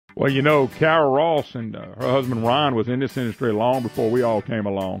Well, you know, Carol Ross and her husband Ron was in this industry long before we all came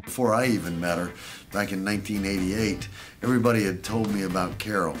along. Before I even met her, back in 1988, everybody had told me about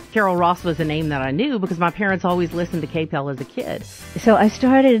Carol. Carol Ross was a name that I knew because my parents always listened to KPEL as a kid. So I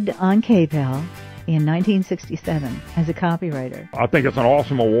started on KPEL in 1967 as a copywriter. I think it's an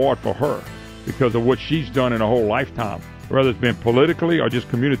awesome award for her because of what she's done in her whole lifetime. Whether it's been politically or just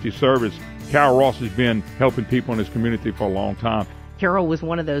community service, Carol Ross has been helping people in this community for a long time. Carol was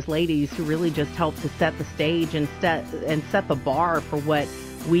one of those ladies who really just helped to set the stage and set the bar for what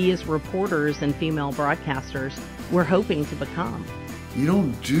we as reporters and female broadcasters were hoping to become. You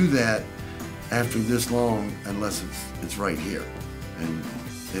don't do that after this long unless it's right here, and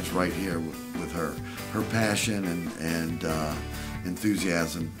it's right here with her. Her passion and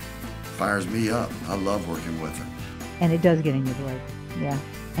enthusiasm fires me up. I love working with her. And it does get in your blood, yeah.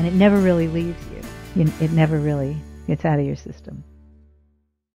 And it never really leaves you. It never really gets out of your system.